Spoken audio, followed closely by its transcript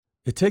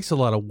It takes a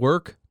lot of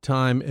work,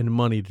 time, and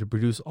money to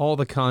produce all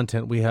the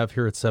content we have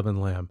here at 7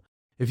 Lamb.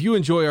 If you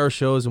enjoy our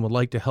shows and would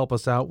like to help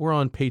us out, we're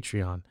on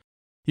Patreon.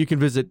 You can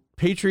visit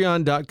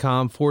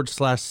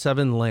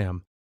patreon.com/7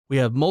 Lamb. We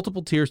have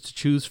multiple tiers to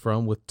choose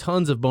from with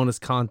tons of bonus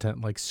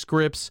content like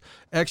scripts,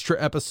 extra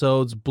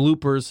episodes,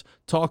 bloopers,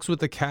 talks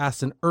with the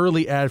cast, and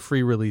early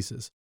ad-free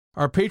releases.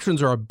 Our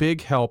patrons are a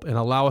big help and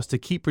allow us to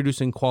keep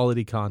producing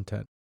quality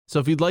content. So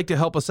if you'd like to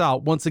help us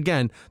out, once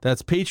again,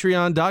 that's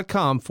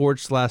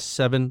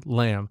patreon.com/7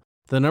 Lamb.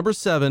 The number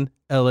 7,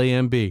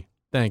 LAMB.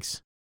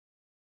 Thanks.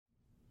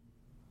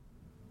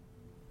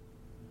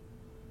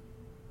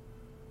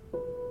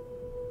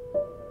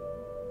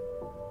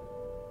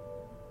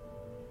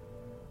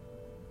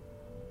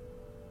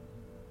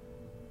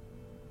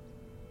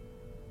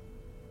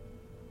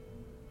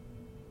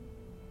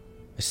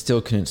 I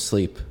still couldn't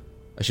sleep.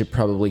 I should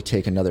probably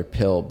take another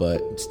pill,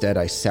 but instead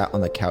I sat on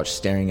the couch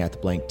staring at the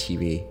blank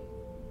TV.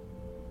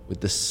 Would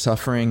the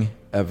suffering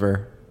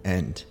ever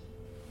end?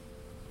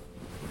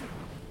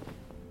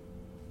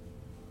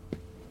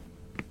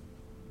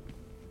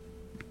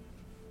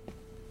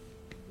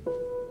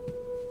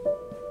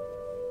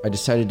 I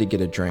decided to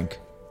get a drink.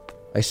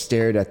 I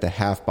stared at the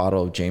half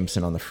bottle of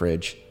Jameson on the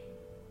fridge.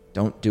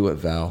 Don't do it,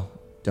 Val.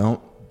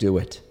 Don't do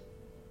it.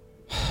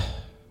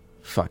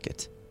 Fuck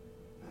it.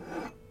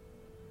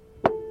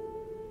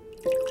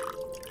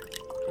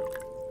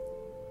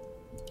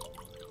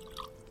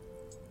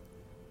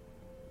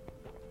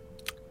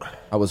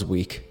 I was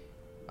weak.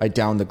 I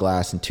downed the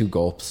glass in 2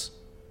 gulps.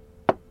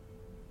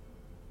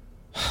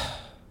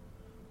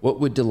 What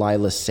would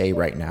Delilah say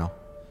right now?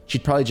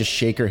 She'd probably just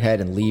shake her head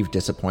and leave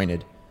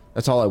disappointed.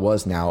 That's all I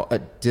was now, a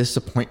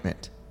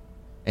disappointment.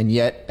 And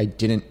yet, I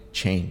didn't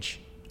change.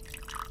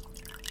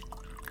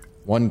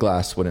 1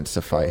 glass wouldn't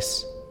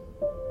suffice.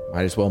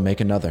 Might as well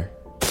make another.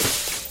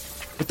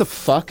 What the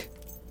fuck?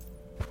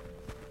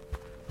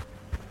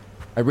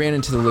 I ran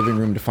into the living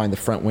room to find the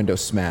front window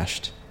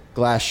smashed.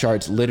 Glass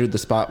shards littered the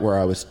spot where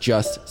I was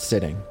just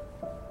sitting.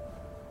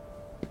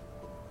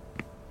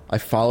 I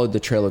followed the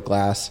trail of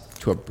glass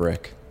to a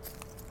brick.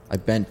 I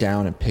bent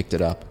down and picked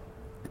it up.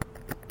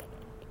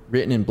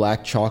 Written in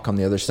black chalk on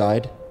the other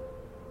side,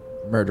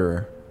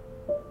 murderer.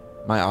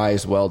 My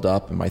eyes welled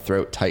up and my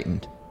throat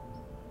tightened.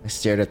 I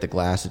stared at the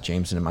glass of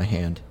Jameson in my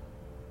hand.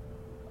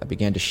 I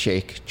began to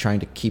shake, trying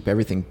to keep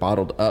everything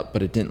bottled up,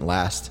 but it didn't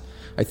last.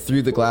 I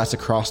threw the glass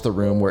across the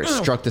room where it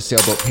struck the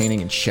sailboat painting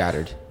and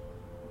shattered.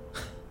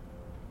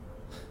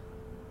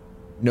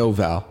 No,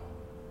 Val.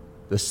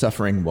 The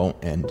suffering won't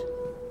end.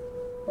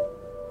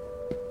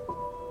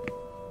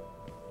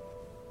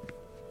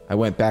 I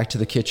went back to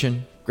the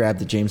kitchen, grabbed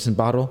the Jameson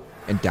bottle,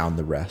 and downed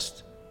the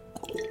rest.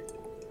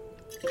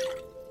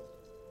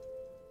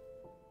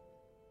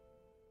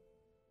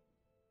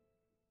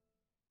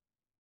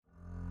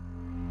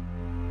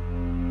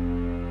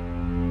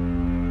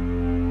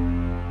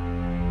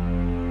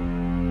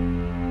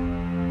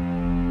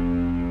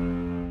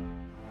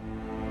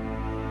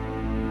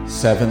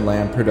 Seven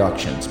Lamb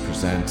Productions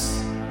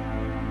presents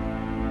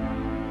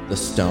The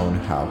Stone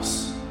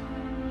House,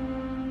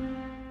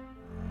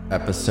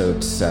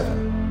 Episode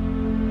 7.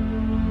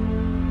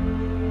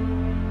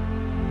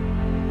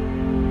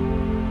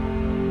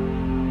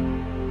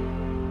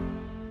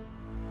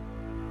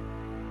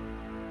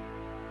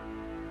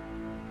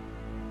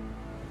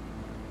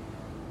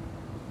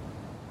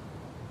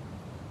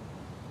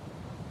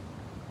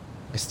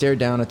 I stared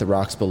down at the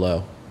rocks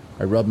below.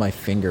 I rubbed my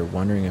finger,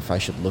 wondering if I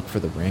should look for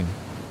the ring.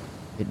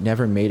 It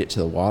never made it to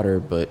the water,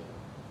 but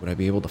would I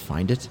be able to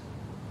find it?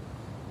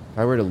 If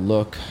I were to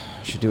look,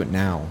 I should do it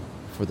now,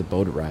 before the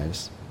boat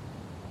arrives.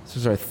 This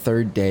was our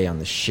 3rd day on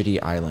this shitty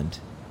island.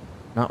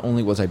 Not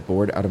only was I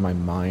bored out of my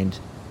mind,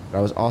 but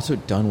I was also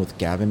done with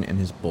Gavin and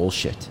his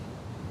bullshit.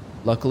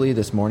 Luckily,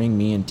 this morning,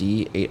 me and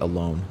Dee ate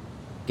alone.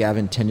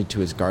 Gavin tended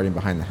to his garden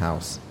behind the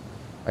house.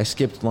 I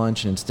skipped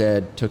lunch and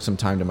instead took some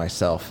time to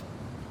myself.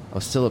 I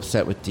was still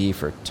upset with Dee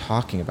for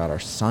talking about our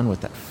son with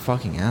that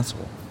fucking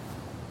asshole.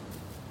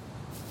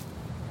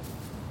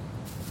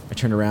 I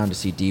turned around to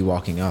see Dee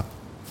walking up.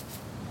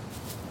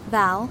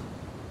 Val?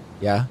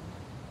 Yeah?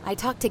 I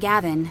talked to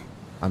Gavin.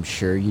 I'm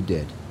sure you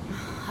did.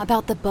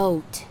 About the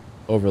boat.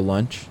 Over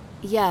lunch?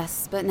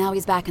 Yes, but now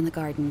he's back in the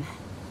garden.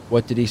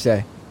 What did he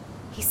say?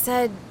 He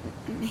said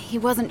he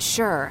wasn't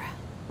sure.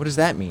 What does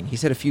that mean? He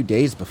said a few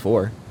days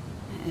before.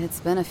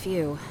 It's been a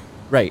few.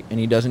 Right, and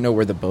he doesn't know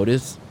where the boat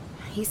is?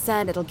 He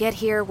said it'll get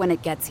here when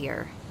it gets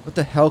here. What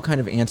the hell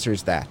kind of answer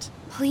is that?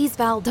 Please,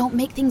 Val, don't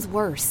make things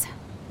worse.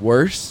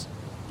 Worse?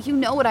 You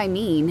know what I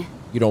mean.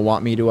 You don't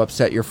want me to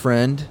upset your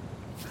friend?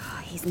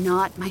 He's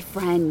not my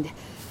friend.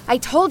 I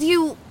told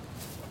you...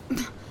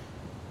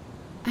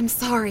 I'm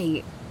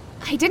sorry.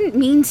 I didn't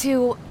mean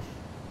to...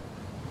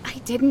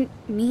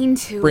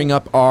 Bring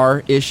up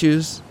our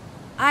issues?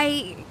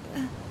 I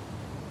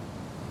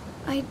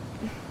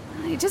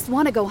just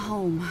want to go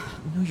home.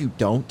 No, you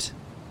don't.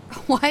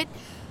 What?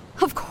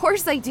 Of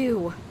course I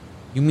do.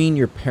 You mean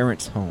your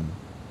parents' home.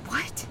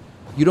 What?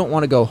 You don't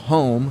want to go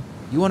home.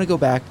 You want to go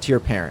back to your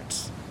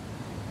parents.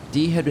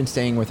 Dee had been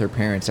staying with her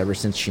parents ever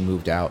since she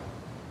moved out.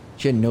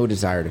 She had no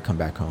desire to come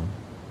back home.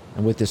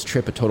 And with this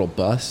trip a total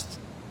bust,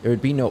 there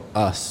would be no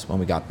us when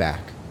we got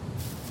back.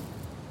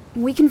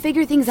 We can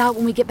figure things out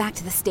when we get back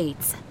to the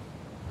States.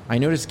 I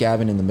noticed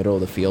Gavin in the middle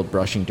of the field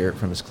brushing dirt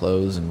from his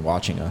clothes and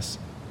watching us.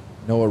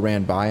 Noah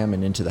ran by him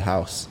and into the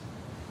house.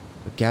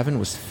 But Gavin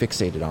was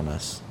fixated on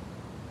us.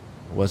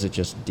 Or was it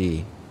just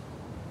Dee?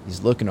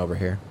 He's looking over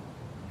here.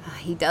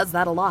 He does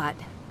that a lot.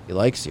 He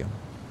likes you.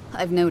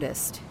 I've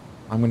noticed.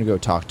 I'm gonna go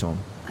talk to him.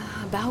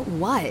 About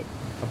what?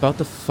 About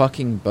the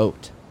fucking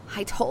boat.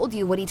 I told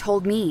you what he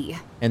told me.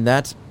 And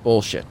that's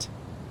bullshit.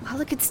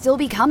 Well, it could still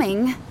be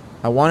coming.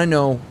 I want to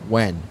know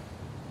when.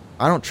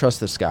 I don't trust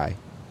this guy.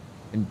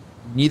 And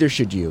neither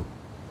should you.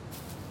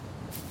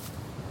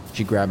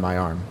 She grabbed my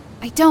arm.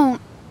 I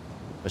don't...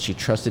 But she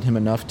trusted him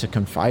enough to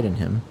confide in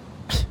him.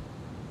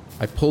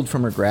 I pulled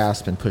from her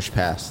grasp and pushed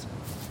past.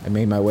 I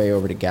made my way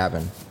over to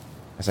Gavin.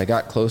 As I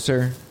got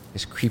closer,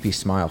 his creepy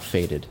smile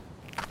faded.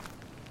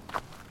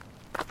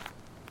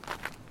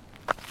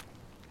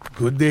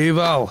 Good day,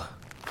 Val.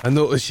 I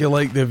notice you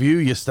like the view.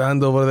 You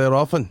stand over there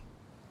often.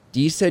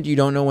 Dee said you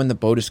don't know when the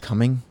boat is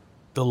coming?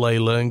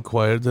 Delilah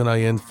inquired and I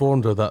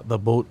informed her that the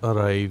boat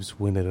arrives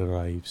when it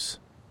arrives.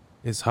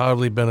 It's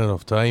hardly been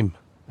enough time.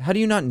 How do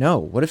you not know?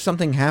 What if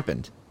something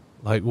happened?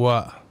 Like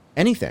what?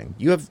 Anything.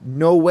 You have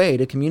no way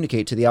to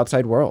communicate to the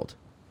outside world.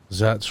 Does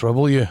that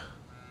trouble you?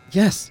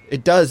 Yes,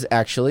 it does,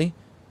 actually.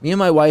 Me and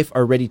my wife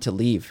are ready to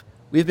leave.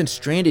 We have been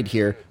stranded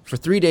here for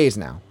 3 days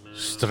now.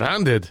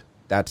 Stranded?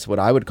 That's what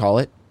I would call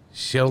it.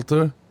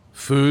 Shelter,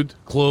 food,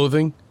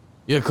 clothing.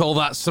 You call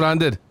that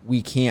stranded?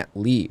 We can't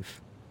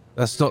leave.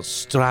 That's not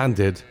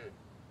stranded.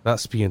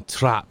 That's being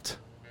trapped.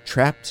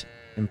 Trapped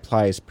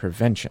implies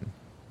prevention.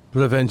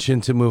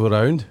 Prevention to move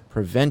around?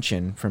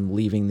 Prevention from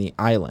leaving the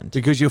island.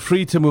 Because you're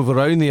free to move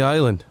around the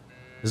island.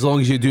 As long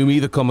as you do me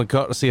the common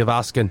courtesy of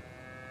asking.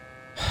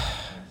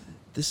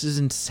 This is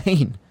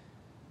insane.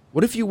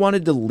 What if you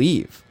wanted to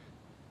leave?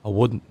 I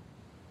wouldn't.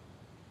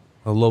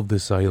 I love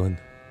this island.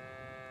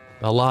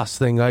 The last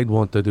thing I'd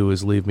want to do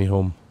is leave me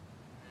home.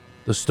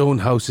 The stone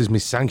house is my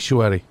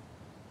sanctuary.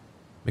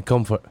 My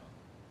comfort.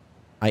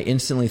 I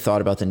instantly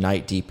thought about the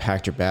night Dee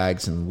packed her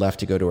bags and left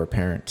to go to her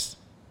parents.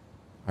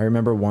 I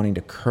remember wanting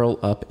to curl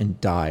up and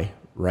die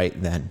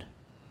right then.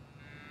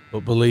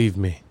 But believe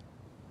me,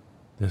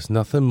 there's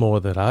nothing more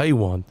that I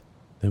want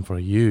than for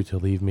you to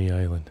leave me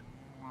island.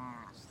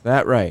 Is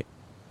that right?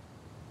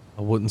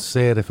 I wouldn't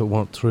say it if it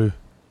weren't true.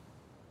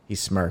 He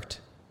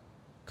smirked,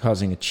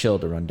 causing a chill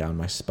to run down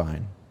my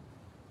spine.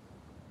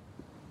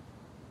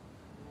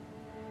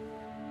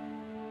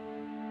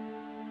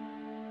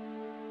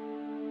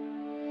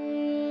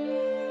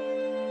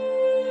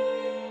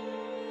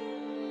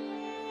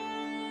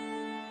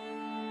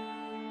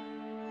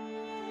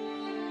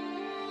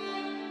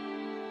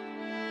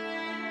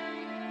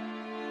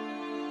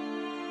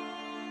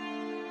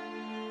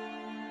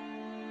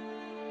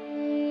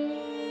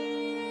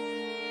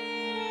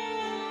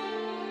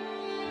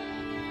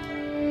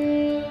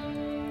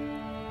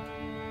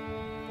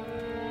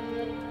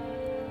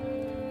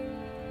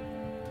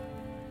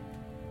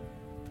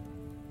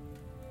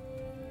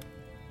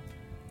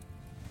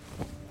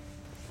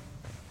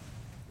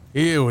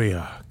 Here we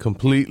are,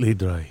 completely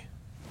dry.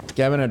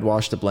 Gavin had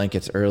washed the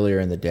blankets earlier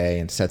in the day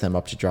and set them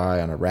up to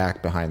dry on a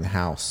rack behind the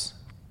house.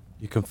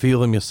 You can feel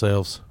them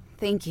yourselves.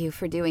 Thank you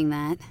for doing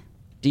that.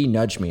 Dee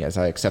nudged me as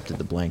I accepted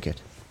the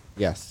blanket.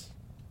 Yes,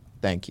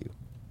 thank you.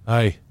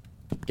 Aye.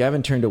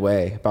 Gavin turned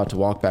away, about to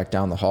walk back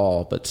down the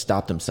hall, but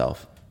stopped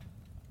himself.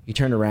 He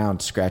turned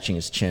around, scratching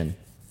his chin.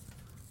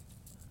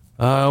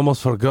 I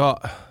almost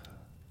forgot.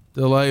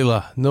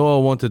 Delilah, Noah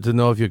wanted to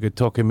know if you could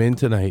tuck him in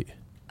tonight.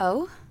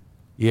 Oh?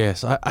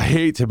 Yes, I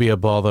hate to be a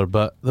bother,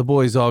 but the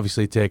boy's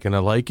obviously taken a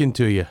liking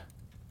to you.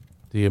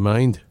 Do you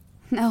mind?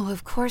 No,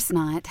 of course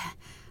not.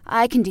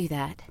 I can do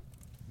that.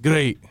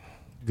 Great.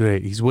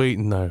 He's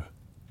waiting now.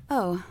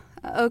 Oh,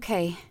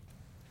 okay.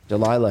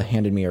 Delilah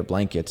handed me her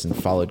blankets and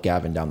followed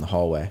Gavin down the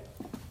hallway.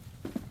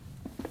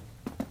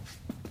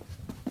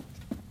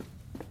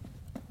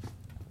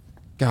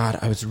 God,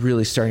 I was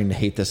really starting to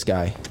hate this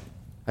guy.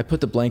 I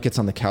put the blankets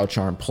on the couch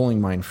arm, pulling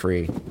mine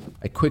free.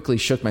 I quickly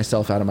shook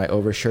myself out of my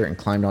overshirt and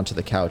climbed onto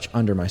the couch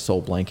under my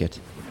sole blanket.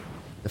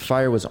 The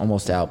fire was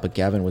almost out, but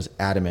Gavin was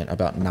adamant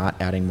about not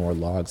adding more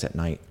logs at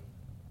night.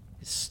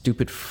 His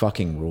stupid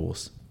fucking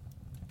rules.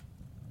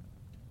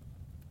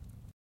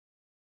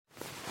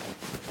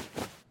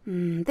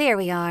 There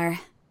we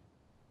are.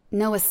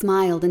 Noah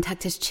smiled and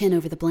tucked his chin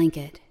over the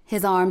blanket,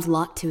 his arms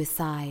locked to his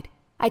side.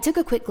 I took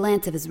a quick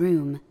glance of his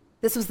room.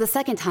 This was the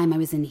second time I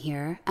was in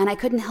here, and I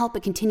couldn't help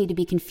but continue to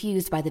be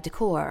confused by the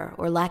decor,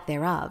 or lack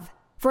thereof.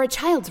 For a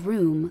child's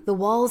room, the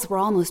walls were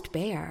almost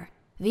bare.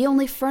 The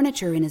only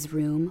furniture in his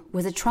room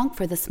was a trunk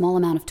for the small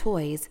amount of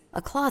toys,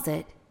 a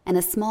closet, and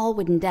a small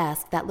wooden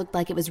desk that looked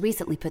like it was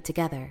recently put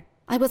together.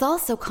 I was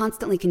also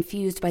constantly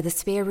confused by the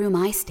spare room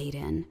I stayed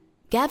in.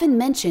 Gavin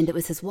mentioned it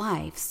was his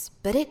wife's,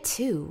 but it,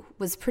 too,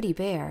 was pretty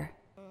bare.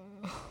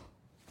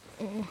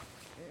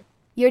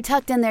 You're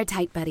tucked in there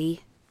tight,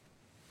 buddy.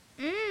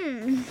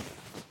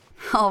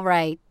 All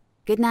right.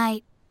 Good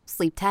night.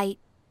 Sleep tight.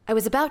 I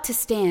was about to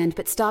stand,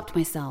 but stopped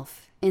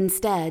myself,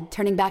 instead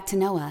turning back to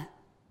Noah.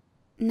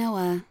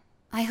 Noah,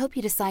 I hope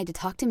you decide to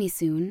talk to me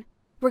soon.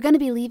 We're going to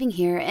be leaving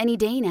here any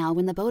day now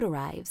when the boat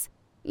arrives.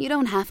 You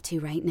don't have to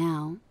right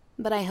now,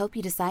 but I hope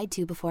you decide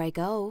to before I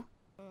go.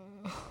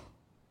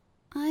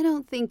 I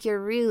don't think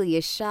you're really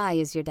as shy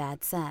as your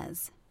dad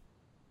says.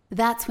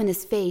 That's when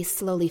his face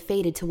slowly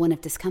faded to one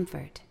of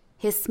discomfort,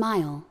 his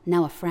smile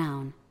now a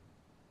frown.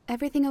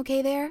 Everything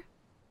okay there?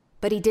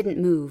 But he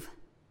didn't move.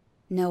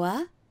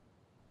 Noah?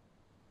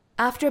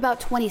 After about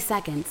 20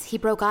 seconds, he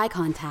broke eye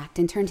contact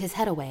and turned his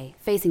head away,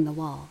 facing the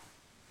wall.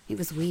 It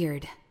was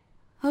weird.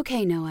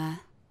 Okay,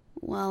 Noah.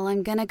 Well,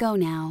 I'm gonna go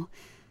now.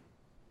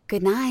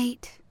 Good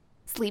night.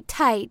 Sleep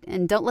tight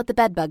and don't let the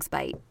bedbugs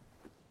bite.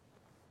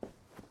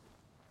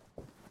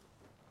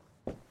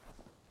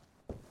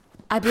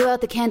 I blew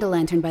out the candle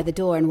lantern by the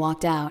door and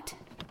walked out.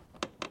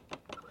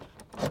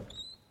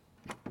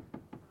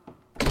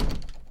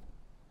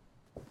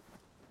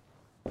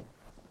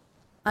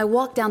 I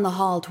walked down the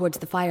hall towards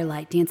the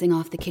firelight dancing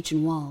off the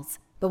kitchen walls,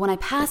 but when I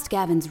passed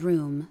Gavin's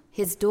room,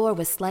 his door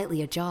was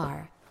slightly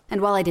ajar,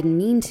 and while I didn't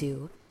mean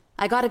to,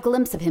 I got a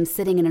glimpse of him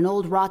sitting in an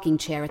old rocking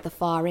chair at the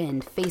far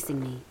end,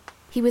 facing me.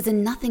 He was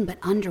in nothing but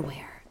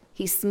underwear.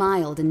 He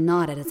smiled and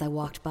nodded as I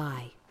walked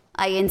by.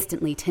 I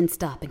instantly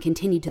tensed up and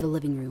continued to the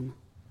living room.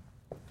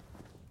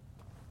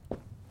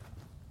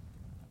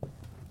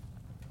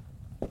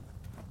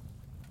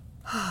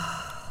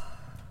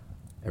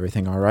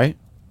 Everything all right?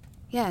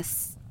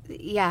 Yes.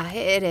 Yeah,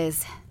 it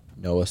is.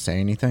 Noah say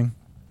anything?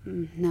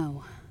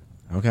 No.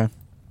 Okay.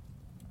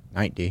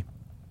 Night, D.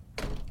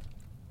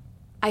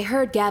 I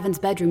heard Gavin's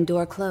bedroom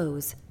door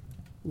close.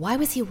 Why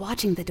was he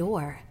watching the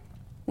door?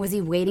 Was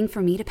he waiting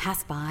for me to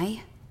pass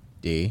by?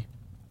 D,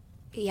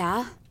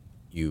 Yeah?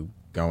 you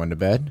going to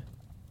bed?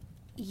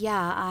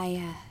 Yeah,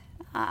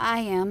 I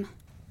am.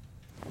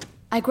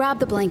 I grabbed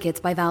the blankets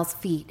by Val's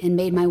feet and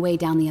made my way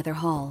down the other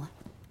hall.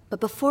 But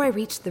before I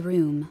reached the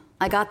room,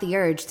 I got the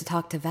urge to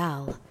talk to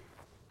Val.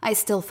 I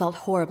still felt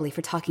horribly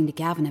for talking to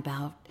Gavin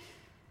about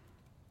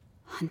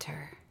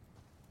Hunter.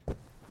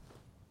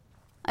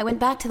 I went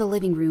back to the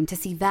living room to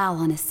see Val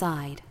on his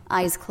side,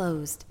 eyes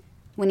closed.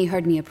 When he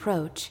heard me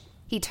approach,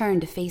 he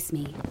turned to face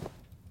me.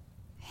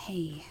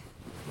 Hey,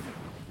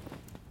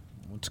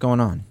 What's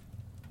going on?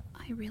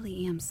 I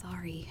really am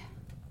sorry.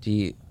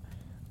 D,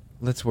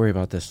 let's worry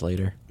about this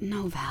later.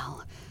 No,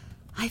 Val.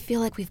 I feel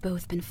like we've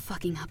both been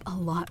fucking up a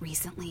lot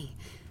recently.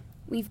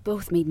 We've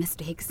both made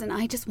mistakes, and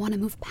I just want to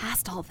move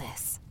past all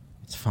this.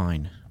 It's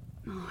fine.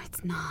 Oh,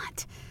 it's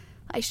not.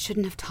 I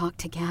shouldn't have talked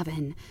to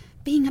Gavin.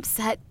 Being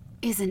upset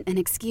isn't an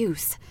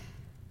excuse.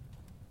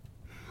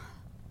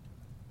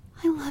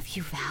 I love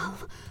you, Val.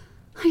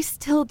 I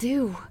still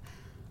do.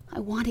 I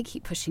want to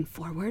keep pushing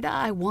forward.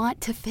 I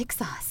want to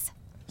fix us.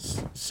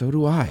 So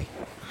do I.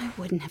 I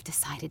wouldn't have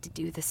decided to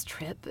do this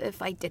trip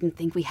if I didn't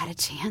think we had a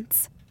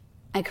chance.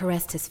 I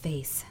caressed his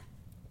face.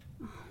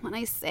 When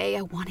I say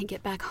I want to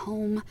get back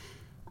home,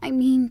 I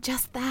mean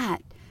just that.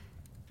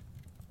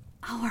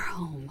 Our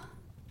home.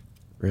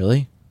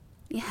 Really?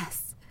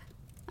 Yes.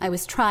 I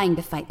was trying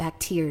to fight back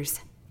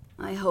tears.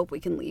 I hope we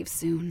can leave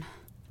soon.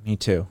 Me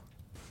too.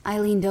 I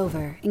leaned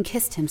over and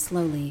kissed him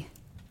slowly.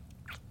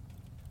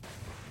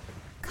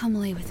 Come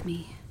lay with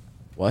me.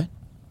 What?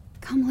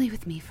 Come lay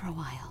with me for a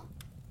while.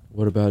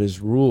 What about his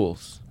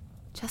rules?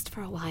 Just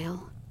for a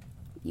while.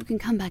 You can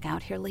come back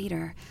out here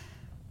later.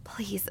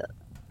 Please,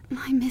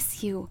 I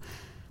miss you.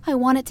 I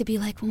want it to be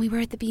like when we were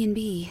at the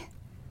B&B.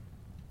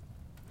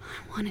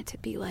 I want it to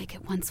be like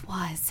it once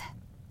was.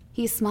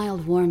 He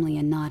smiled warmly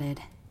and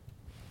nodded.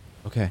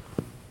 Okay.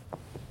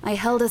 I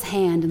held his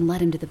hand and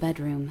led him to the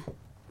bedroom.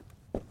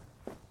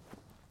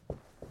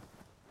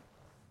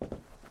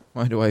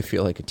 Why do I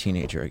feel like a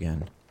teenager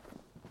again?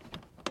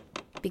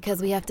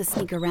 Because we have to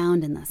sneak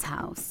around in this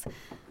house.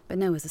 But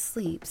Noah's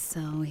asleep,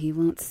 so he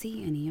won't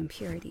see any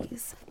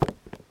impurities.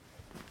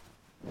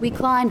 We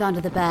climbed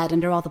onto the bed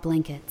under all the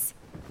blankets.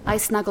 I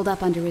snuggled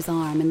up under his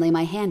arm and lay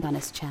my hand on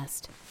his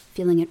chest,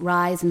 feeling it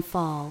rise and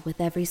fall with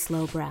every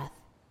slow breath.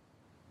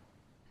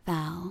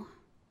 Val.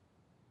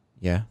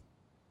 Yeah?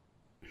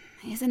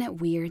 Isn't it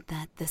weird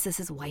that this is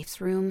his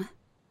wife's room?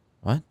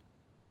 What?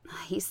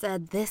 He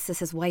said this is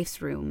his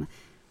wife's room.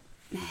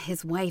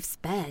 His wife's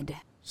bed.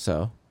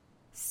 So?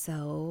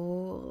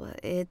 So,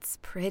 it's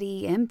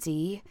pretty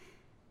empty.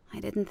 I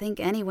didn't think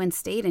anyone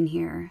stayed in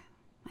here.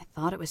 I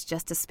thought it was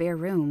just a spare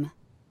room.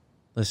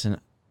 Listen,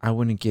 I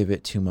wouldn't give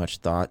it too much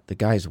thought. The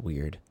guy's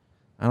weird.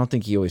 I don't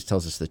think he always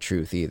tells us the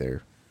truth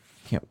either.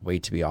 Can't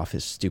wait to be off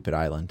his stupid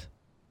island.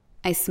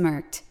 I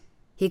smirked.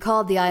 He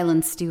called the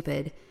island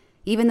stupid,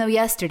 even though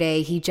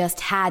yesterday he just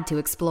had to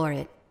explore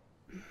it.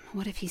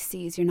 What if he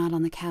sees you're not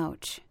on the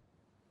couch?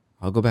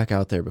 I'll go back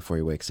out there before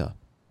he wakes up.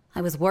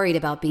 I was worried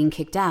about being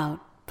kicked out,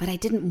 but I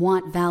didn't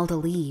want Val to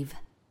leave.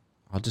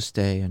 I'll just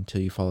stay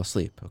until you fall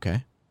asleep,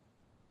 okay?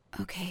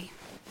 Okay.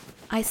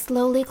 I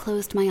slowly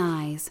closed my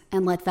eyes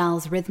and let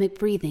Val's rhythmic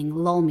breathing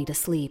lull me to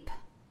sleep.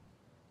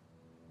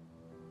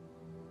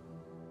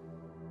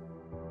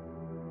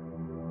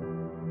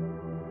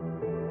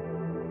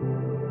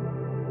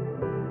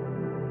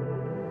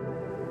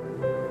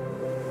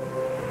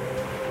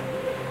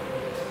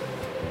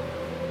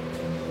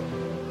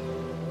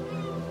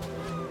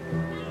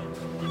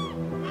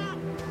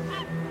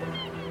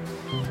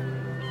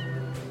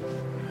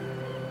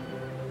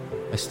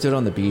 I stood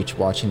on the beach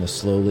watching the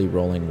slowly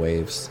rolling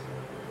waves.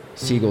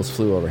 Seagulls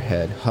flew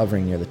overhead,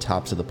 hovering near the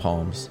tops of the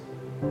palms.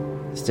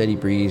 The steady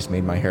breeze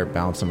made my hair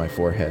bounce on my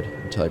forehead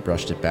until I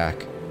brushed it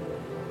back.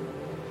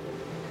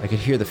 I could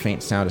hear the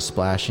faint sound of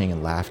splashing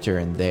and laughter,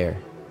 and there,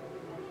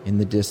 in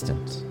the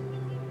distance,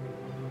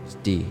 was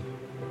Dee.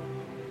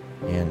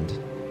 And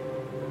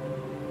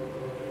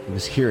he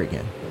was here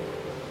again.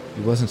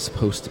 He wasn't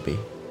supposed to be.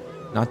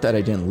 Not that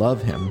I didn't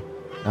love him,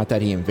 not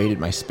that he invaded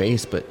my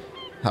space, but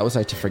how was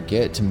I to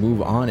forget to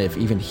move on if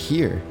even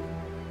here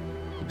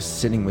he was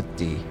sitting with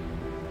Dee,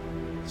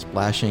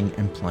 splashing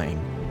and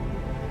playing.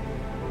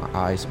 My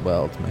eyes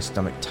welled, my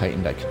stomach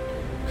tightened. I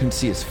couldn't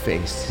see his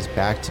face, his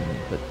back to me,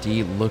 but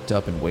Dee looked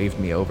up and waved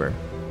me over.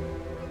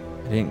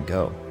 I didn't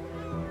go.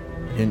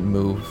 I didn't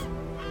move.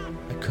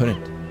 I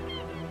couldn't.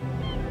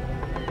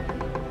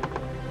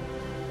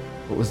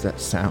 What was that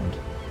sound?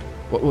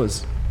 What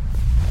was...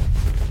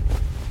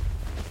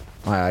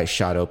 My eyes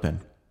shot open.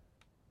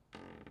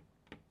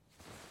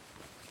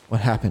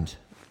 What happened?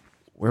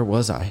 Where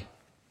was I?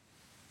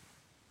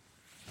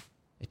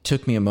 It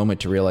took me a moment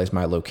to realize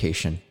my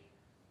location.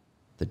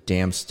 The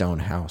damn stone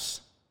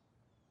house.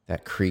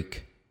 That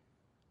creak.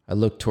 I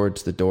looked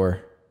towards the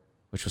door,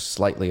 which was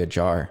slightly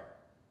ajar.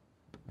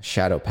 A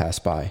shadow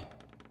passed by.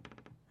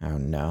 Oh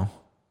no.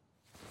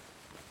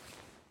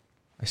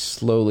 I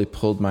slowly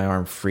pulled my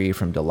arm free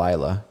from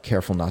Delilah,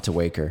 careful not to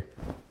wake her.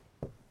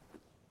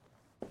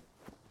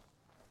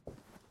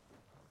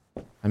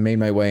 I made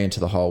my way into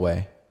the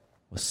hallway.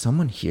 Was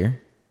someone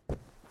here? I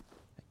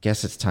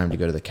guess it's time to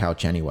go to the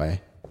couch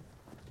anyway.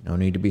 No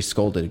need to be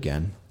scolded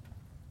again.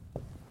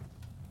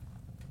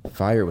 The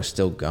fire was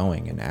still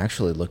going and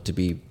actually looked to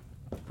be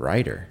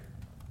brighter.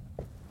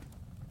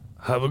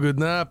 Have a good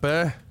nap,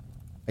 eh?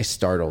 I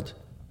startled.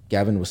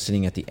 Gavin was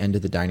sitting at the end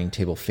of the dining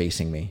table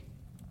facing me,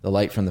 the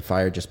light from the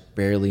fire just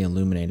barely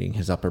illuminating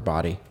his upper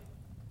body.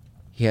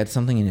 He had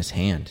something in his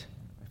hand.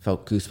 I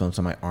felt goosebumps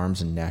on my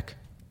arms and neck.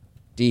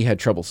 Dee had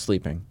trouble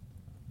sleeping.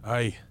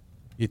 Aye,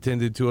 you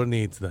tended to her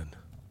needs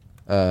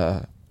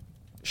then.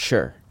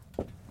 Sure.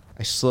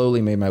 I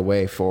slowly made my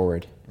way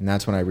forward, and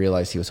that's when I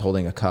realized he was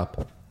holding a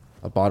cup,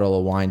 a bottle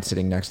of wine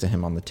sitting next to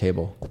him on the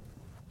table.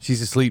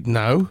 She's asleep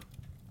now?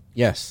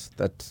 Yes,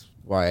 that's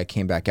why I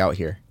came back out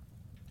here.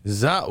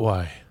 Is that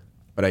why?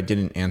 But I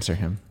didn't answer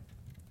him.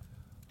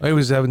 I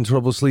was having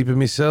trouble sleeping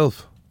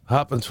myself.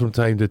 Happens from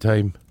time to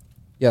time.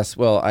 Yes,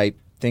 well, I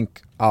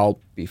think I'll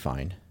be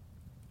fine.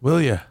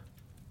 Will ya?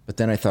 But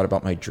then I thought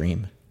about my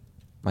dream,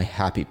 my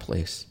happy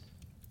place,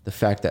 the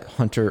fact that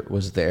Hunter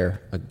was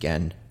there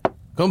again.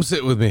 Come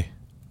sit with me.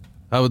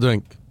 Have a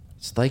drink.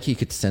 It's like he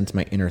could sense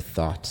my inner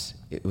thoughts.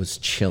 It was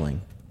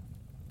chilling.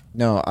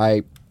 No,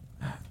 I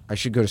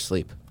should go to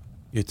sleep.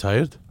 You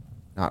tired?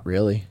 Not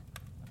really.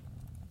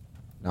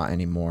 Not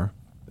anymore.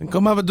 Then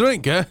come have a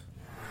drink, eh?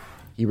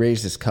 He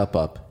raised his cup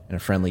up in a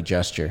friendly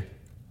gesture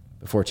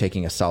before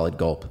taking a solid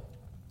gulp.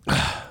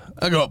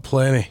 I got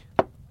plenty.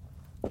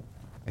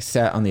 I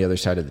sat on the other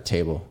side of the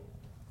table.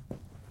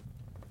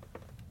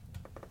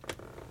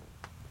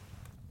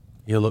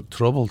 You look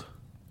troubled.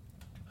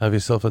 Have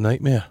yourself a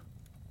nightmare?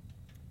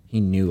 He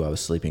knew I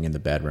was sleeping in the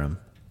bedroom.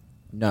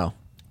 No.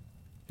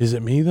 Is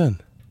it me then?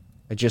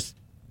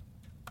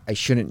 I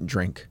shouldn't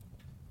drink.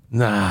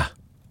 Nah.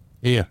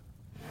 Here.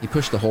 He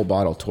pushed the whole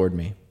bottle toward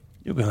me.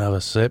 You can have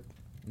a sip.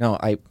 No,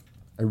 I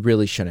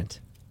really shouldn't.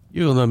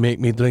 You're gonna make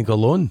me drink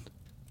alone.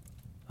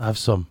 Have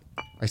some.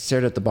 I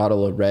stared at the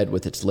bottle of red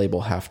with its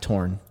label half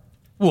torn.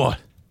 What?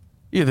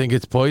 You think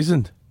it's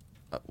poisoned?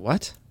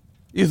 What?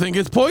 You think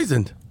it's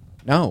poisoned?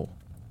 No.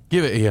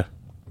 Give it here.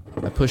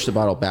 I pushed the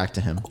bottle back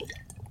to him.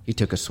 He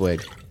took a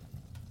swig.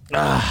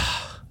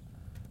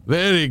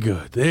 Very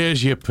good.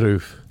 There's your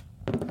proof.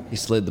 He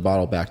slid the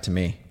bottle back to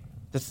me.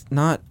 That's...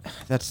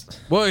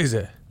 What is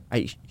it?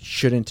 I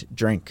shouldn't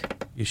drink.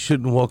 You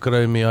shouldn't walk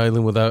around the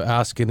island without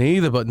asking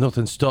either, but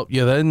nothing stopped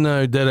you then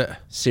now, did it?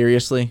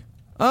 Seriously?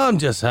 I'm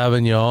just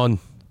having you on.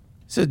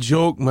 It's a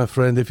joke, my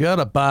friend. If you had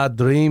a bad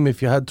dream,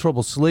 if you had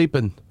trouble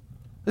sleeping,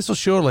 this'll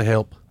surely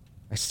help.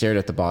 I stared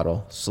at the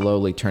bottle,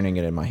 slowly turning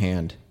it in my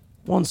hand.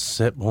 One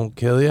sip won't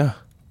kill you.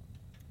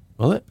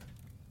 Will it?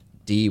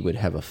 Dee would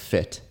have a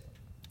fit.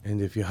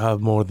 And if you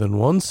have more than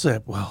one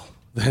sip, well,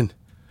 then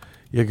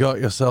you got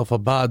yourself a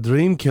bad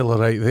dream killer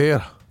right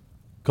there.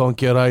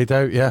 Conk you right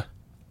out, yeah?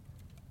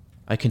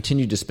 I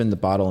continued to spin the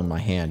bottle in my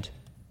hand.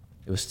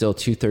 It was still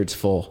 2/3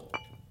 full.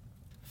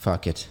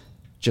 Fuck it.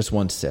 Just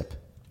one sip.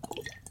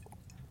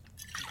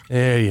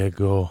 There you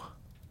go.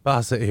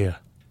 Pass it here.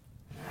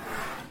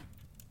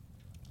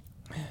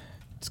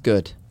 It's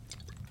good.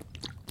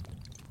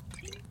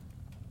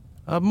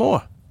 Have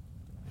more.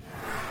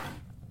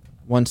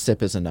 One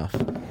sip is enough.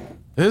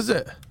 Is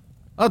it?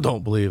 I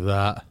don't believe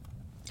that.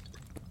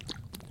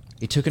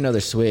 He took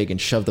another swig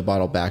and shoved the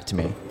bottle back to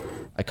me.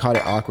 I caught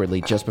it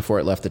awkwardly just before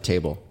it left the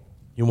table.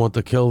 You want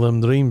to kill them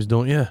dreams,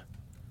 don't you?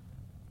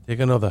 Take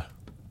another.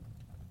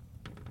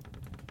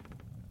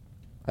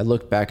 I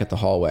looked back at the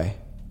hallway.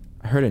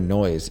 I heard a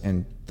noise,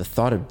 and the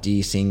thought of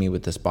Dee seeing me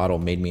with this bottle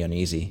made me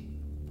uneasy.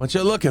 What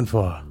you looking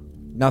for?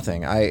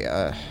 Nothing.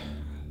 I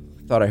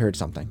Thought I heard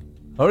something.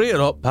 Hurry it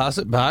up, pass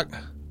it back.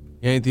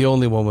 You ain't the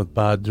only one with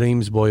bad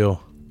dreams, boyo.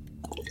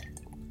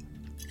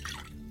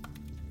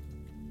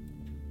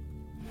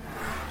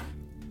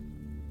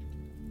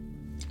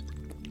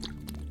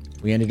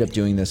 We ended up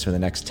doing this for the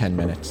next 10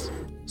 minutes.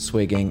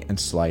 Swigging and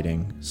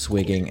sliding,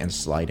 swigging and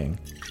sliding.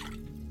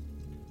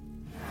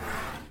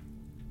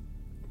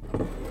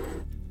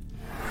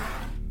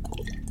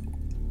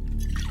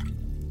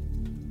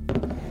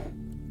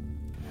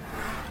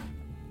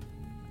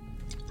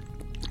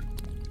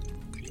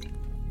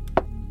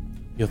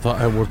 You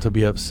thought I were to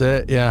be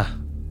upset, yeah?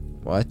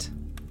 What?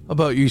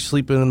 About you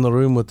sleeping in the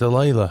room with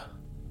Delilah,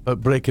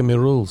 about breaking my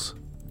rules.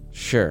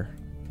 Sure.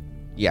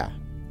 Yeah.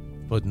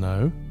 But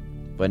now?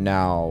 But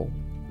now,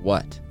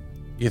 what?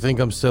 You think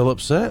I'm still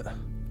upset?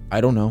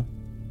 I don't know.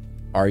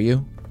 Are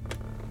you?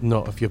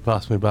 Not if you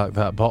pass me back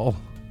that bottle.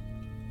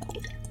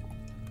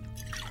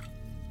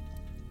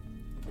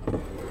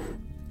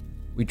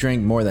 We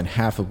drank more than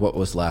half of what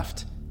was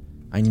left.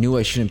 I knew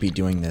I shouldn't be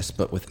doing this,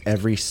 but with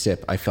every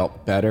sip I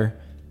felt better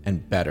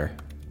and better.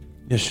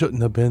 You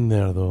shouldn't have been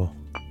there, though.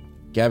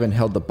 Gavin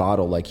held the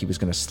bottle like he was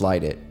going to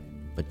slide it,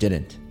 but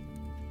didn't.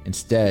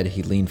 Instead,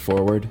 he leaned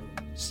forward,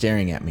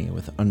 staring at me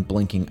with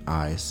unblinking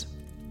eyes.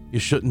 You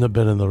shouldn't have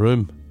been in the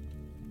room.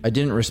 I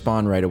didn't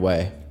respond right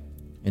away.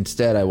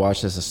 Instead, I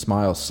watched as a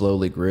smile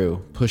slowly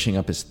grew, pushing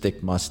up his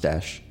thick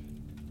mustache.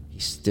 He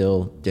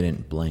still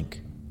didn't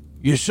blink.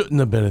 You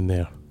shouldn't have been in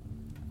there.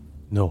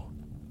 No.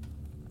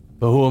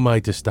 But who am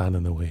I to stand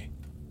in the way?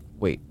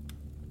 Wait.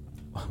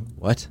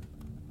 What?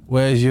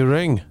 Where's your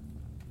ring?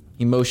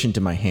 He motioned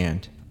to my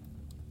hand.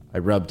 I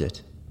rubbed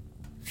it,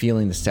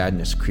 feeling the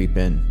sadness creep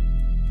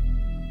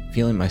in,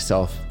 feeling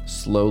myself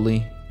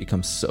slowly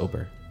become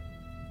sober.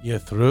 You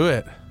threw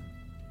it.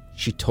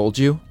 She told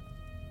you?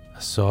 I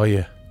saw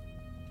you.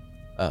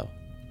 Oh.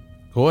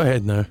 Go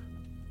ahead now.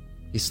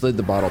 He slid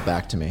the bottle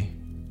back to me.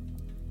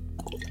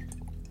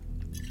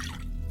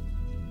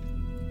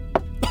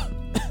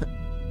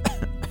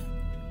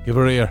 Give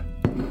her here.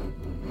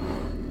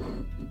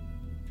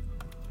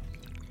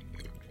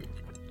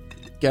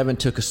 Gavin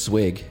took a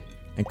swig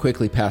and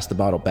quickly passed the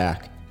bottle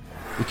back.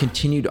 We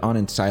continued on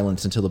in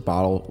silence until the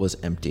bottle was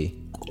empty.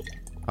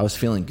 I was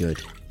feeling good.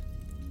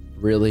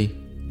 Really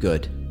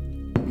good.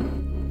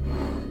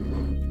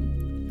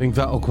 Think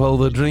that'll quell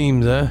the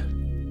dreams, eh?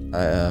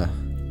 I,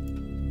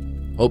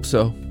 hope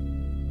so.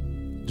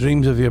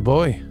 Dreams of your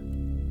boy.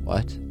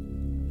 What?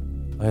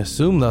 I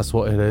assume that's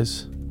what it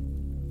is.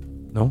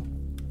 No?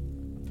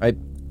 I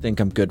think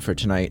I'm good for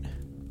tonight.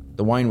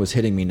 The wine was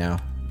hitting me now.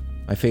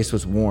 My face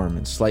was warm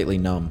and slightly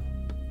numb.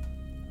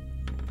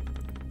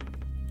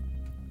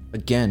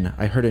 Again,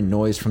 I heard a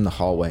noise from the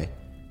hallway.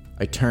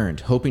 I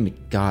turned, hoping to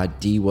God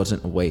Dee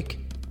wasn't awake.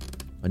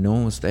 But no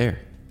one was there.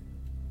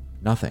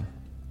 Nothing.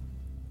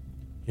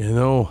 You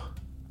know,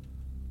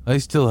 I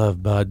still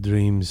have bad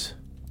dreams.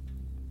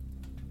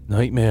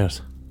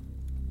 Nightmares.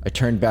 I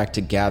turned back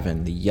to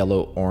Gavin, the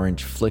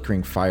yellow-orange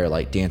flickering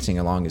firelight dancing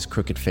along his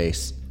crooked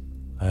face.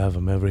 I have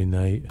them every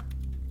night.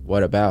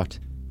 What about?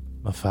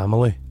 My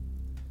family.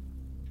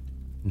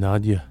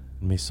 Nadia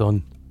and my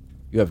son.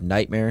 You have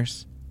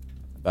nightmares?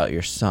 About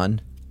your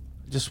son?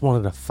 I just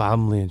wanted a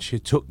family and she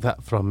took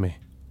that from me.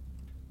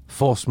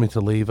 Forced me to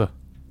leave her.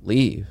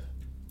 Leave?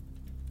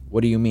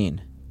 What do you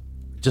mean?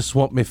 Just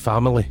want me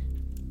family.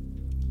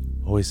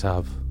 Always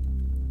have.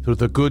 Through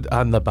the good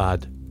and the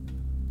bad.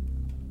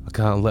 I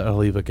can't let her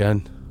leave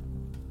again.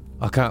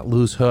 I can't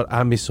lose her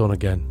and my son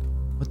again.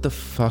 What the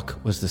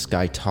fuck was this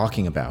guy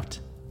talking about?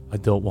 I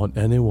don't want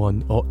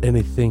anyone or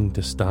anything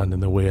to stand in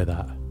the way of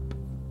that.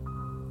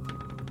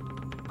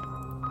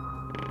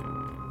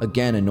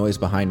 Again, a noise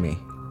behind me.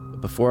 But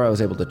before I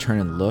was able to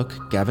turn and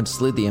look, Gavin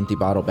slid the empty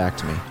bottle back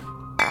to me.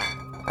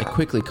 I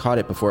quickly caught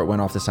it before it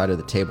went off the side of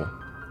the table.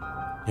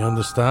 You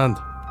understand?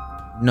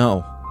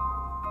 No,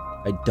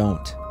 I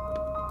don't.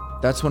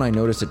 That's when I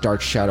noticed a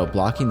dark shadow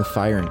blocking the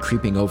fire and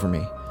creeping over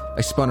me.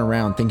 I spun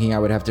around thinking I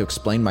would have to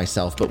explain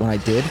myself, but when I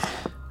did,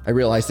 I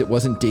realized it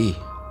wasn't Dee.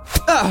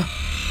 Ah!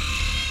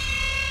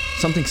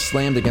 Something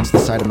slammed against the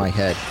side of my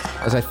head.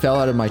 As I fell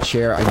out of my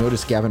chair, I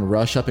noticed Gavin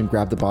rush up and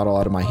grab the bottle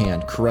out of my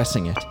hand,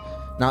 caressing it,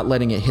 not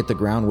letting it hit the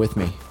ground with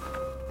me.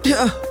 He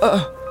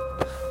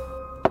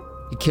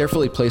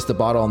carefully placed the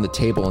bottle on the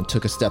table and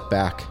took a step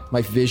back.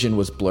 My vision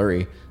was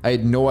blurry. I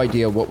had no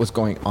idea what was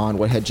going on,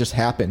 what had just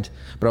happened,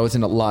 but I was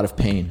in a lot of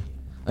pain.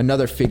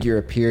 Another figure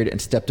appeared and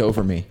stepped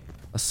over me,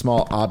 a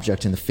small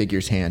object in the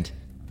figure's hand.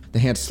 The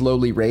hand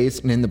slowly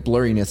raised, and in the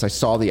blurriness I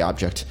saw the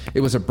object.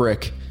 It was a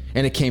brick,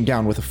 and it came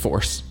down with a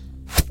force.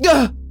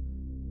 Ah!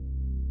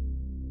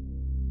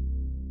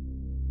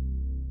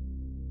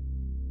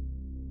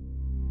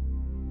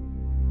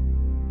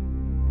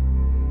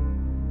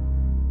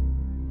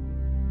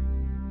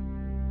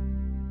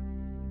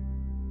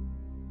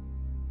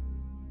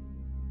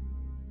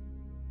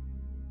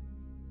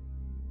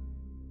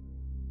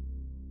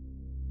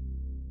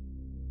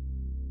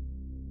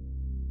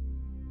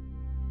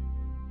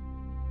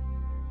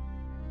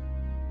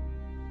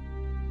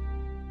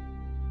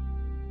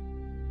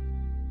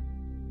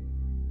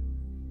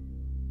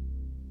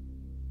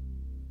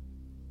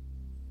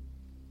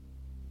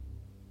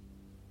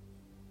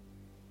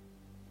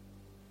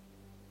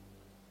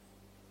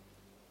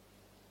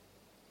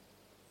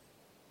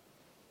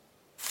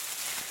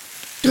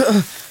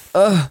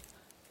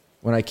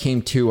 When I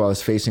came to, I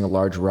was facing a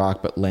large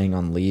rock but laying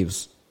on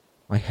leaves.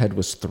 My head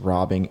was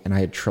throbbing and I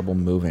had trouble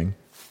moving.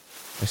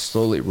 I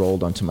slowly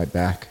rolled onto my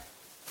back.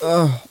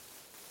 I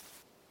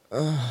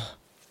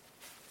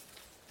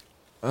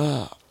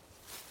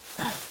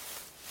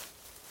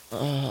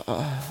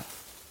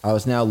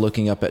was now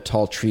looking up at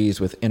tall trees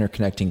with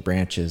interconnecting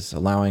branches,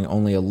 allowing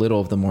only a little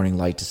of the morning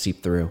light to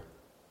seep through.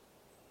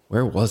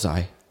 Where was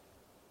I?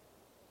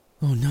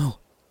 Oh no.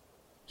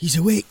 He's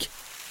awake.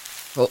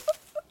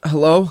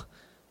 Hello?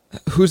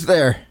 Who's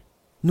there?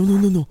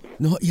 No.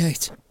 Not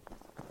yet.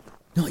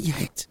 Not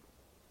yet.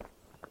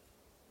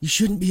 You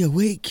shouldn't be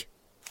awake.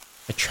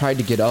 I tried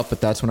to get up, but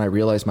that's when I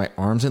realized my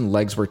arms and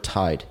legs were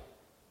tied.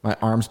 My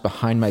arms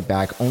behind my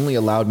back only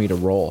allowed me to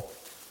roll,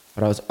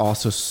 but I was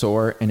also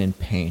sore and in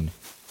pain.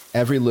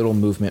 Every little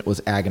movement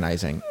was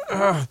agonizing.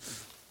 No.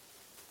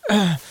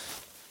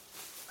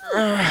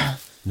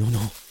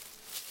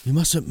 You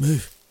mustn't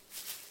move.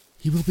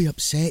 He will be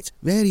upset,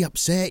 very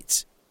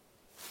upset.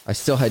 I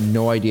still had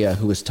no idea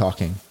who was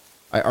talking.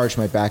 I arched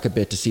my back a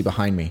bit to see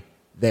behind me.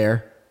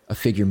 There, a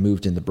figure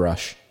moved in the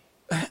brush.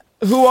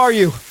 Who are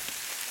you?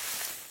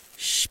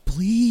 Shh,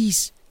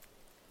 please.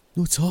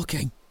 No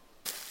talking.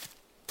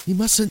 He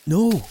mustn't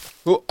know.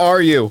 Who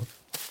are you?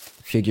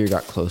 The figure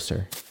got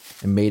closer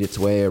and made its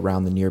way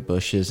around the near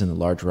bushes and the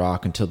large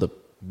rock until the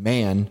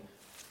man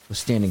was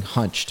standing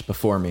hunched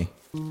before me.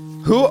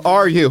 Who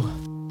are you?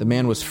 The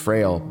man was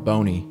frail,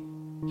 bony.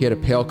 He had a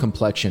pale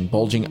complexion,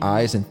 bulging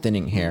eyes, and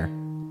thinning hair.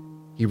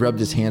 He rubbed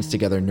his hands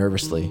together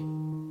nervously.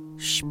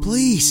 Shh,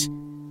 please.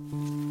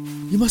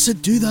 You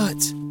mustn't do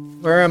that.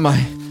 Where am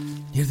I?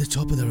 Near the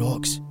top of the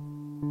rocks.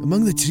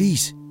 Among the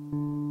trees.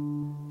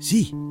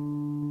 See?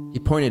 He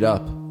pointed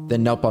up,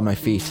 then knelt by my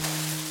feet.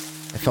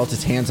 I felt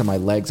his hands on my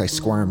legs. I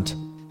squirmed.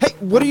 Hey,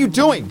 what are you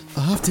doing?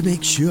 I have to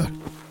make sure.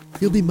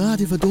 He'll be mad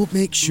if I don't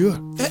make sure.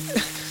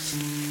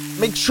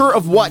 Make sure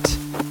of what?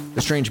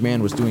 The strange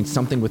man was doing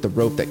something with the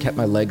rope that kept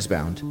my legs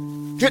bound.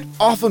 Get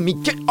off of me!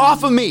 Get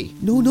off of me!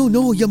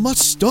 No, you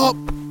must stop.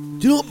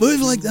 Do not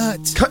move like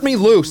that. Cut me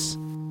loose!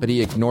 But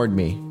he ignored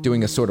me,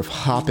 doing a sort of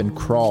hop and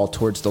crawl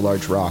towards the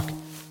large rock.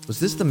 Was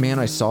this the man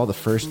I saw the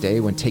first day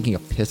when taking a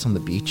piss on the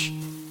beach?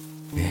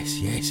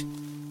 Yes.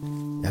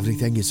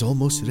 Everything is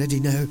almost ready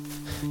now.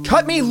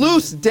 Cut me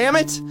loose, damn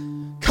it!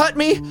 Cut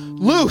me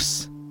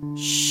loose!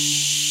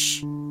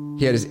 Shh.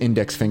 He had his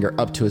index finger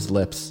up to his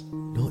lips.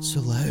 Not so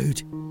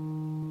loud.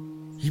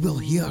 He will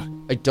hear.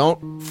 I don't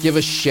give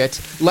a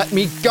shit. Let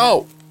me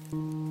go!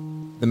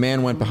 The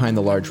man went behind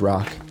the large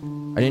rock.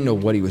 I didn't know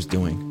what he was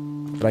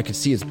doing, but I could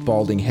see his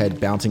balding head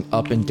bouncing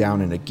up and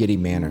down in a giddy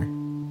manner.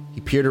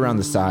 He peered around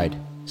the side,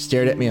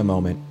 stared at me a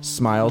moment,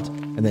 smiled,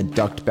 and then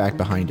ducked back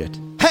behind it.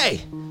 Hey!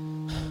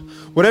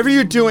 Whatever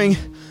you're doing,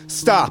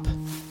 stop!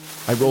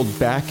 I rolled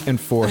back and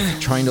forth,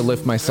 trying to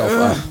lift myself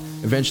up.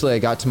 Eventually, I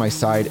got to my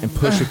side and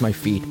pushed with my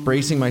feet,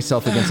 bracing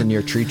myself against a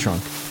near tree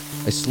trunk.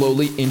 I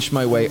slowly inched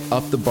my way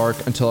up the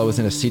bark until I was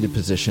in a seated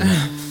position.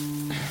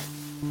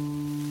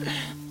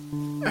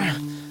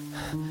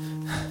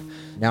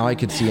 Now I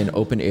could see an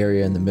open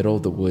area in the middle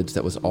of the woods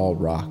that was all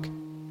rock,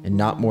 and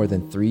not more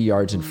than 3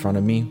 yards in front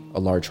of me, a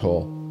large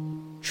hole.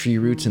 Tree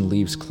roots and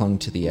leaves clung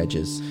to the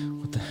edges.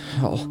 What the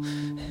hell?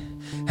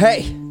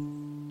 Hey!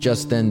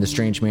 Just then, the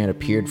strange man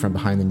appeared from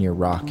behind the near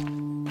rock.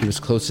 He was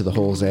close to the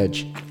hole's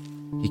edge.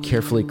 He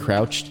carefully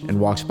crouched and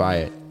walked by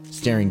it,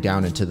 staring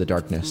down into the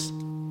darkness.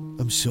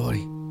 I'm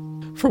sorry.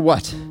 For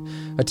what?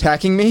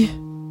 Attacking me?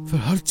 For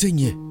hurting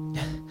you.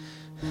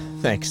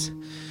 Thanks.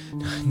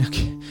 Now,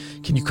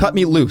 can you cut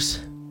me loose?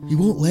 He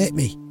won't let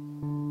me.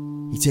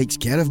 He takes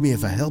care of me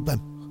if I help him.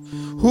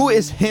 Who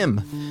is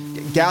him?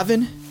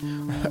 Gavin?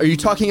 Are you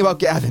talking about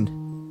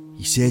Gavin?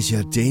 He says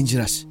you're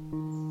dangerous.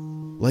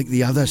 Like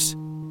the others.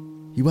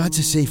 He wants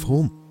a safe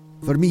home.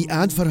 For me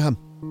and for him.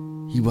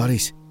 He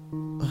worries.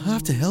 I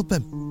have to help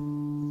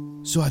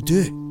him. So I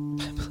do.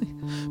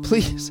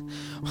 Please.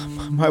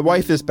 My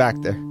wife is back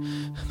there.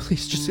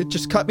 Please,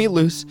 just cut me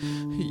loose.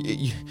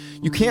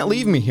 You can't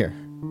leave me here.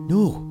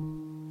 No.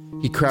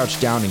 He crouched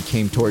down and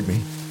came toward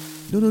me.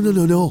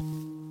 No.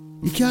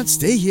 You can't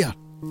stay here.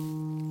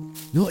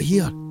 Not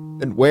here.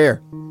 Then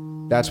where?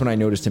 That's when I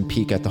noticed him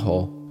peek at the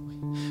hole.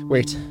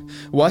 Wait,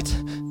 what?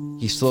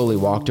 He slowly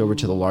walked over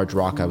to the large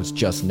rock I was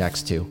just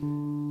next to.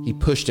 He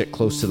pushed it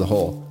close to the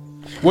hole.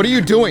 What are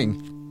you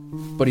doing?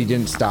 But he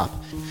didn't stop.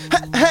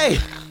 Hey!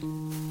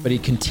 But he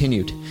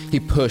continued. He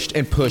pushed,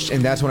 and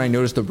that's when I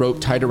noticed the rope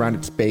tied around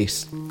its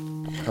base.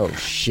 Oh,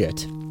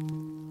 shit.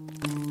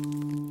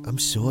 I'm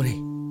sorry.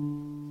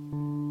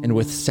 And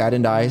with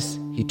saddened eyes,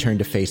 he turned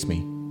to face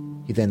me.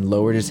 He then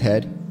lowered his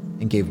head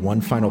and gave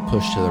one final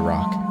push to the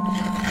rock.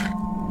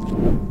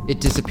 It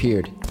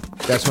disappeared.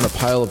 That's when a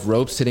pile of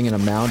rope sitting in a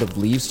mound of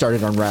leaves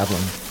started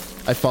unraveling.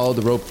 I followed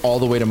the rope all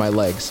the way to my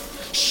legs.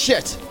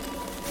 Shit!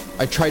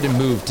 I tried to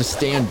move, to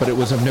stand, but it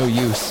was of no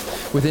use.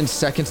 Within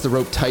seconds, the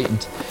rope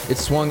tightened. It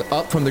swung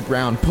up from the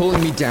ground,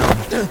 pulling me down.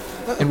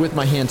 And with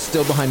my hands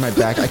still behind my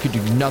back, I could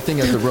do nothing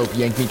as the rope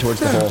yanked me towards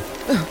the hole.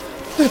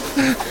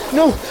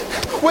 No!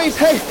 Wait,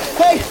 hey!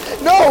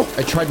 No!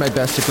 I tried my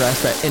best to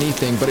grasp at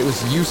anything, but it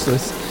was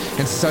useless,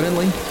 and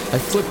suddenly I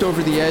flipped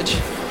over the edge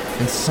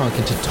and sunk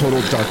into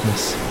total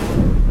darkness.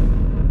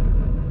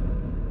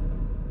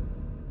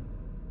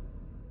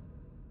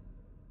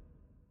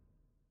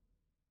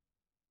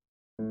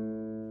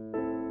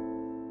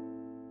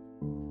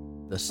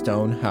 The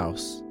Stone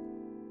House.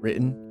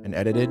 Written and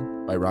edited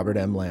by Robert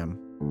M. Lamb.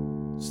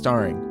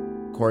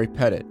 Starring Corey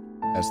Pettit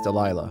as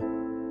Delilah,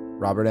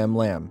 Robert M.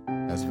 Lamb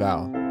as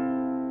Val,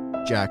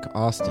 Jack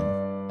Austin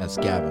as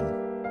Gavin.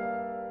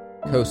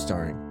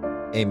 Co-starring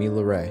Amy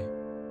LeRae.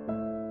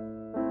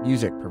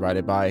 Music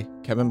provided by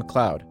Kevin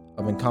MacLeod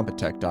of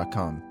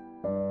Incompetech.com.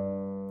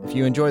 If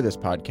you enjoy this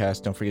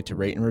podcast, don't forget to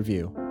rate and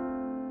review.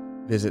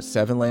 Visit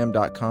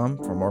 7lamb.com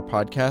for more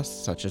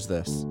podcasts such as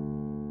this.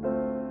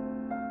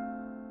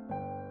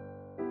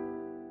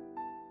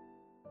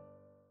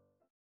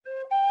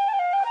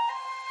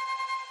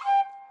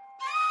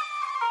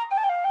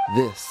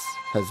 This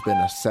has been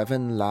a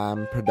 7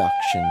 Lamb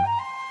production.